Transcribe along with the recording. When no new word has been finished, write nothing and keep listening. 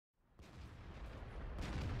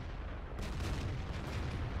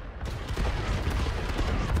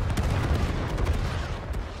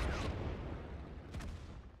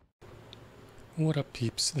What up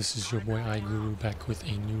peeps, this is your boy iGuru back with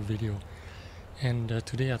a new video, and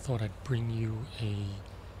today I thought I'd bring you a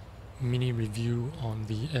mini review on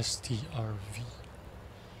the STRV.M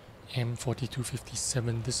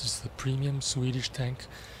 4257. This is the premium Swedish tank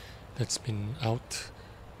that's been out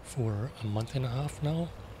for a month and a half now,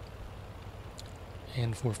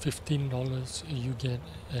 and for $15 you get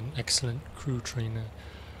an excellent crew trainer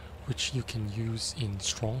which you can use in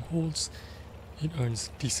strongholds. It earns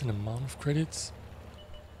a decent amount of credits,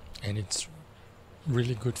 and it's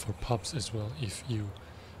really good for pubs as well if you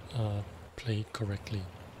play it correctly.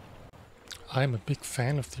 I'm a big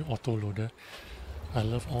fan of the autoloader. I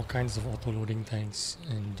love all kinds of autoloading tanks,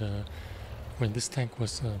 and when this tank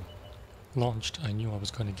was launched, I knew I was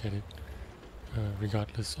going to get it,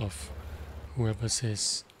 regardless of whoever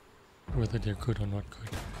says whether they're good or not good.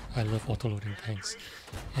 I love autoloading tanks,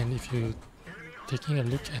 and if you taking a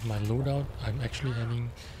look at my loadout, I'm actually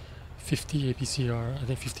having 50 APCR, I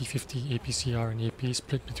think 50-50 APCR and AP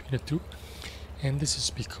split between the two, and this is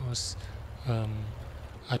because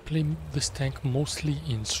I play this tank mostly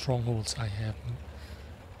in strongholds. I have,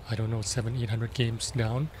 I don't know, 700-800 games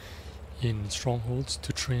down in strongholds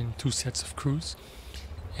to train 2 sets of crews,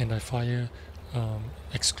 and I fire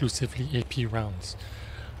exclusively AP rounds.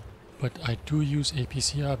 But I do use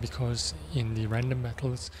APCR because in the random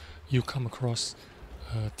battles you come across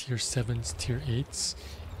tier 7s, tier 8s,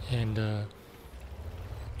 and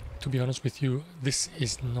to be honest with you, this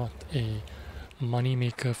is not a money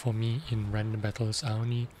maker for me in random battles. I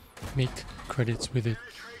only make credits with it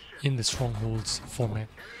in the strongholds format.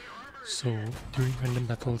 So during random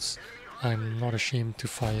battles I'm not ashamed to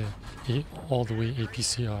fire all the way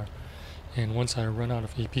APCR, and once I run out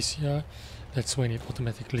of APCR, that's when it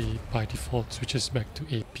automatically by default switches back to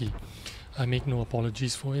AP. I make no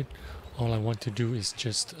apologies for it. All I want to do is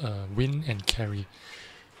just win and carry.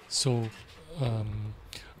 So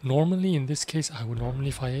normally in this case I would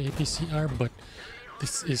normally fire APCR, but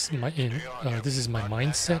this is my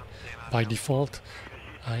mindset. By default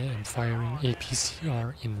I am firing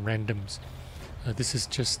APCR in randoms. This is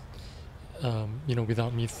just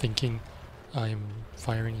without me thinking, I'm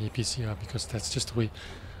firing APCR because that's just the way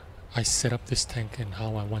I set up this tank and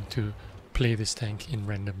how I want to play this tank in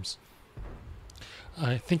randoms.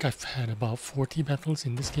 I think I've had about 40 battles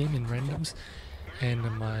in this game in randoms, and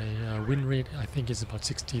my win rate I think is about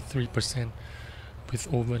 63% with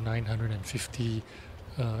over 950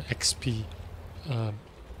 XP,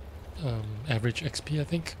 average XP I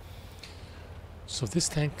think. So this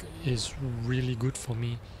tank is really good for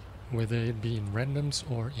me, whether it be in randoms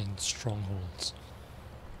or in strongholds.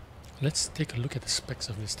 Let's take a look at the specs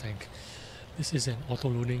of this tank. This is an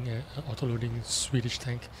autoloading Swedish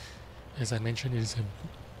tank. As I mentioned,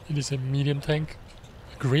 it is a medium tank,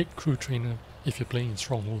 a great crew trainer if you're playing in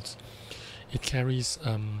strongholds. It carries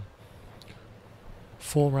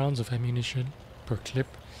 4 rounds of ammunition per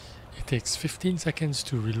clip. It takes 15 seconds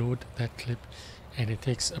to reload that clip, and it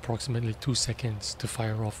takes approximately 2 seconds to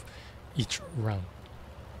fire off each round.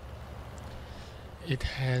 It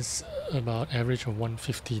has about average of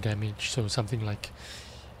 150 damage, so something like,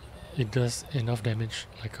 it does enough damage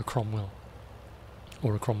like a Cromwell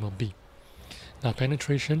or a Cromwell B. Now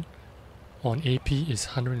penetration on AP is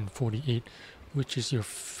 148, which is your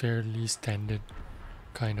fairly standard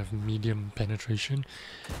kind of medium penetration,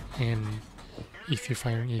 and if you're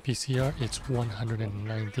firing APCR it's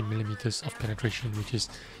 190 millimeters of penetration, which is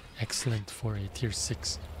excellent for a tier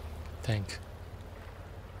 6 tank.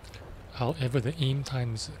 However, the aim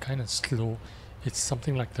time is kind of slow. It's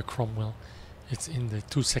something like the Cromwell. It's in the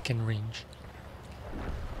 2-second range,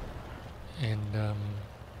 and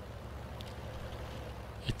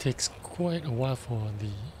it takes quite a while for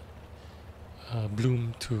the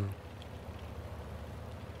bloom to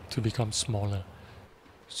become smaller.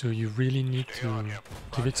 So you really need to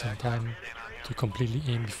give it some time to completely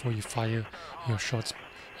aim before you fire your shots.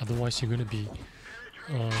 Otherwise you're going to be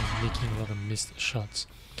making a lot of missed shots.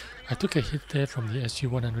 I took a hit there from the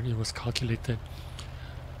SU-100. It was calculated.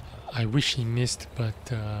 I wish he missed,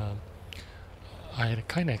 but I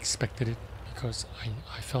kind of expected it because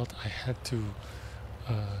I felt I had to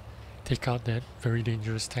take out that very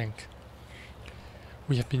dangerous tank.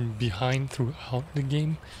 We have been behind throughout the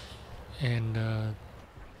game, and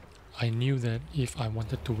I knew that if I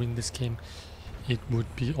wanted to win this game, it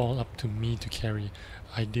would be all up to me to carry.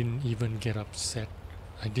 I didn't even get upset.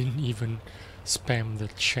 I didn't even spam the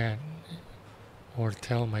chat or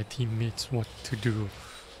tell my teammates what to do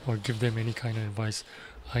or give them any kind of advice.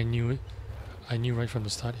 I knew right from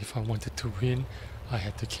the start, if I wanted to win, I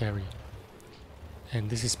had to carry.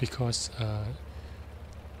 And this is because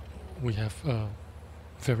we have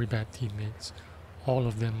very bad teammates all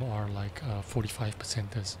of them are like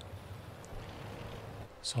 45%ers.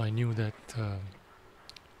 So I knew that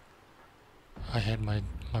I had my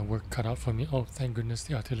work cut out for me. Oh, thank goodness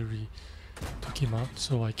the artillery took him out,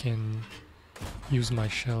 so I can use my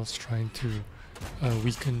shells trying to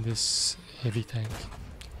weaken this heavy tank.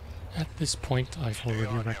 At this point I've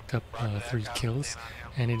already racked up 3 kills,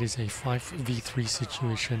 and it is a 5v3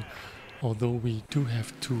 situation. Although we do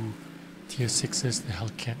have 2 tier 6s, the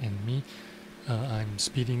Hellcat and me, I'm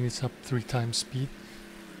speeding this up 3 times speed,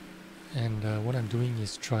 and what I'm doing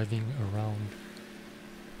is driving around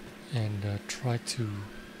and try to,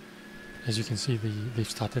 as you can see, they've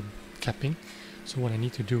started capping. So what I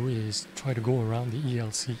need to do is try to go around the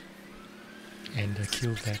ELC and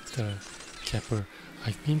kill that capper.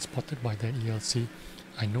 I've been spotted by that ELC.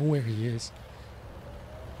 I know where he is,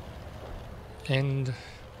 and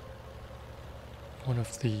one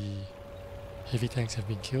of the heavy tanks have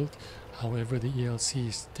been killed. However, the ELC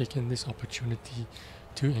has taken this opportunity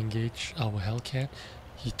to engage our Hellcat.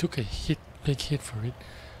 He took a big hit for it,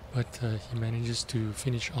 but he manages to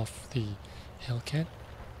finish off the Hellcat,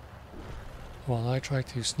 while I try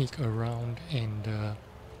to sneak around and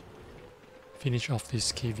finish off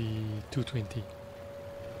this KV-220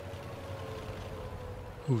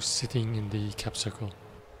 who's sitting in the cap circle.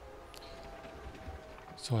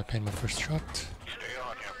 So I pan my first shot,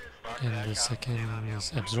 and the second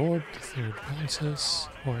is absorbed, the third bounces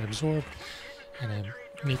or absorbed, and I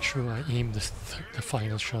make sure I aim the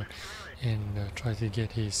final shot and try to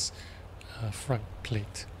get his front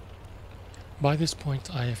plate. By this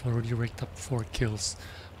point I have already raked up 4 kills.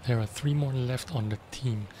 There are 3 more left on the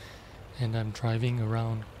team, and I'm driving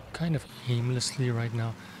around kind of aimlessly right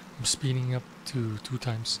now. I'm speeding up to 2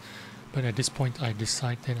 times, but at this point I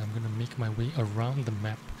decide that I'm gonna make my way around the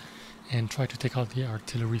map and try to take out the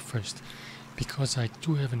artillery first, because I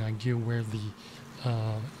do have an idea where the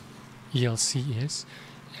ELC is,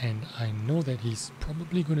 and I know that he's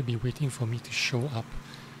probably going to be waiting for me to show up,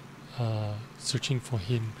 searching for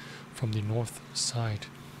him from the north side,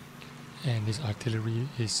 and his artillery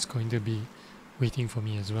is going to be waiting for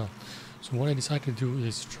me as well. So what I decided to do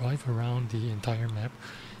is drive around the entire map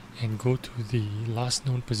and go to the last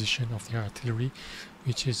known position of the artillery,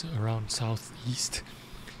 which is around southeast.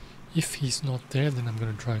 If he's not there, then I'm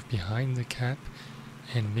going to drive behind the cap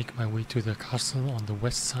and make my way to the castle on the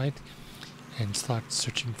west side and start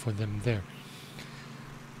searching for them there.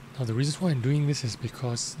 Now the reason why I'm doing this is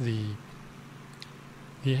because the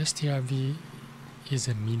STRV is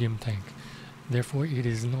a medium tank, therefore it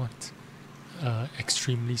is not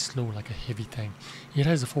extremely slow like a heavy tank. It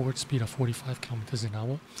has a forward speed of 45 kilometers an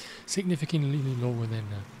hour, significantly lower than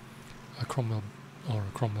a Cromwell or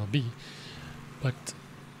a Cromwell B, but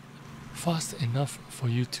fast enough for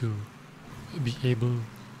you to be able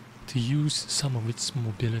to use some of its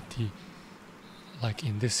mobility. Like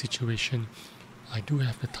in this situation, I do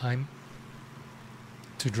have the time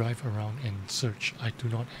to drive around and search. I do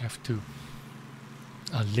not have to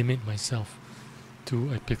limit myself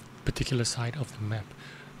to a particular side of the map.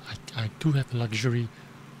 I do have the luxury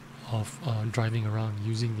of driving around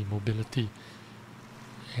using the mobility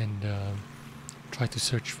and try to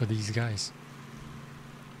search for these guys.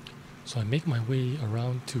 So I make my way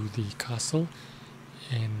around to the castle,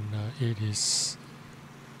 and it is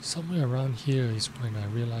somewhere around here is when I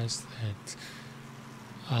realized that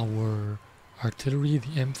our artillery, the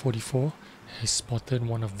M44, has spotted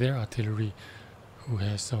one of their artillery who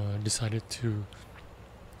has decided to,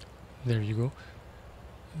 there you go,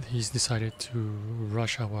 he's decided to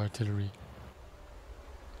rush our artillery.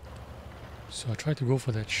 So I tried to go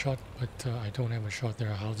for that shot, but I don't have a shot. There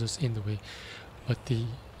are houses in the way, but the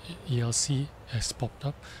ELC has popped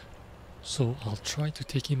up, so I'll try to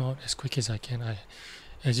take him out as quick as I can.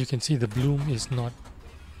 As you can see, the bloom is not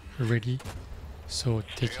ready, so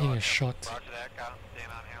taking a shot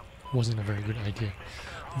wasn't a very good idea.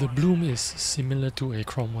 The bloom is similar to a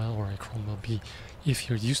Cromwell or a Cromwell B. If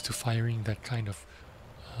you're used to firing that kind of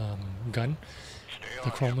gun,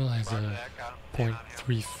 the Cromwell has a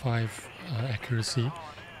 0.35 accuracy,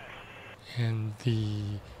 and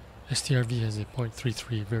the STRV has a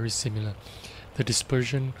 0.33, very similar. The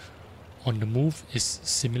dispersion on the move is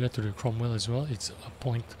similar to the Cromwell as well. It's a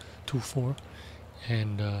 0.24,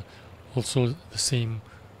 and also the same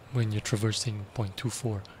when you're traversing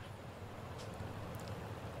 0.24.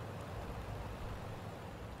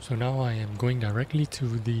 So now I am going directly to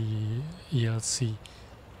the ELC,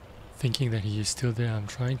 thinking that he is still there. I'm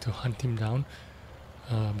trying to hunt him down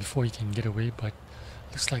before he can get away, but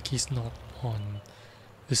looks like he's not on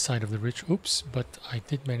this side of the ridge. Oops, but I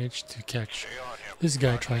did manage to catch this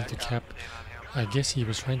guy trying to cap I guess he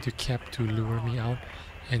was trying to cap to lure me out,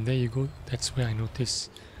 and there you go. That's where I noticed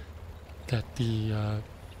that the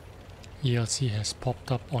ELC has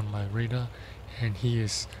popped up on my radar, and he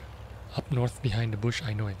is up north behind the bush.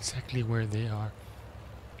 I know exactly where they are.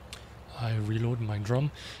 I reload my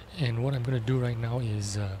drum, and what I'm gonna do right now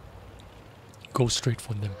is go straight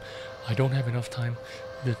for them. I don't have enough time.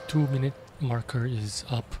 The 2-minute marker is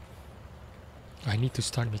up. I need to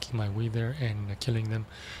start making my way there and killing them.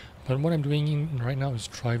 But what I'm doing right now is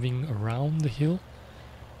driving around the hill,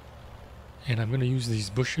 and I'm going to use these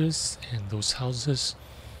bushes and those houses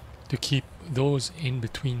to keep those in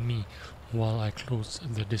between me while I close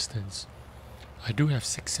the distance. I do have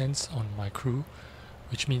 6th sense on my crew,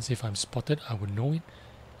 which means if I'm spotted I would know it,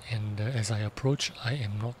 and as I approach I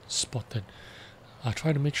am not spotted. I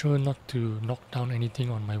try to make sure not to knock down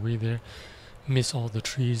anything on my way there, miss all the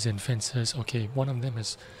trees and fences. Okay, one of them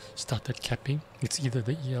has started capping. It's either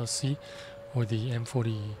the ELC or the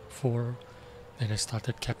M44 that has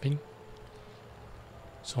started capping.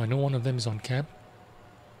 So I know one of them is on cap.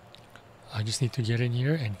 I just need to get in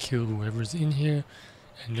here and kill whoever's in here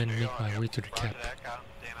and then make my way to the cap.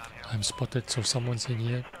 I'm spotted, so someone's in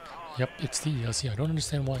here. Yep, it's the ELC. I don't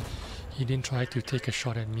understand why he didn't try to take a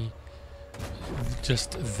shot at me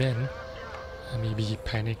just then. Maybe he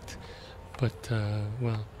panicked, but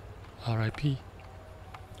well, RIP.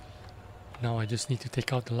 Now I just need to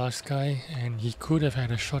take out the last guy, and he could have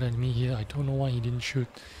had a shot at me here. I don't know why he didn't shoot.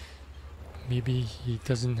 Maybe he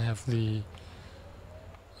doesn't have the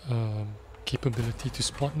capability to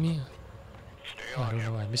spot me. I don't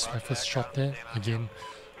know, I missed my first shot there. Again,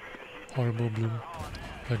 horrible bloom.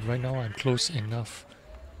 But right now I'm close enough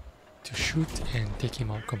to shoot and take him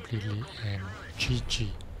out completely, and GG.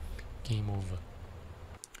 Game over.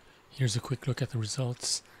 Here's a quick look at the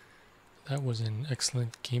results. That was an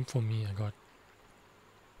excellent game for me. I got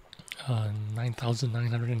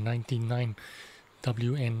 9,999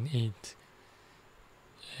 WN8,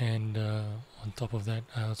 and on top of that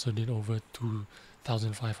I also did over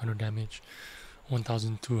 2,500 damage,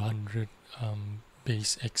 1,200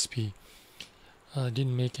 base XP. I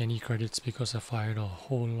didn't make any credits because I fired a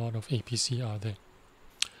whole lot of APCR there.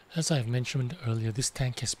 As I've mentioned earlier, this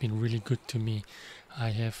tank has been really good to me. I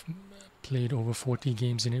have played over 40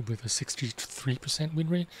 games in it with a 63% win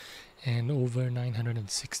rate and over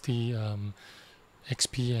 960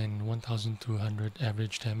 XP and 1,200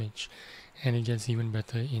 average damage. And it gets even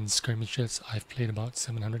better in skirmishes. I've played about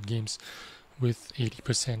 700 games with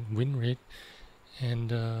 80% win rate,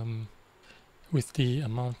 and with the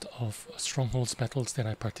amount of strongholds battles that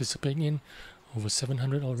I participate in, over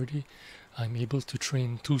 700 already, I'm able to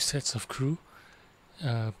train 2 sets of crew.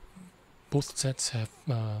 Both sets have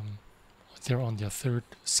they're on their 3rd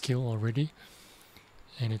skill already,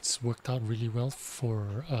 and it's worked out really well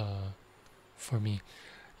for me.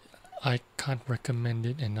 I can't recommend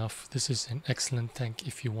it enough. This is an excellent tank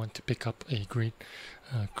if you want to pick up a great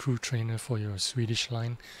crew trainer for your Swedish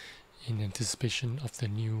line in anticipation of the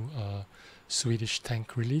new Swedish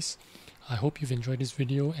tank release. I hope you've enjoyed this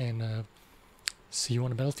video, and see you on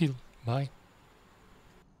the battlefield. Bye.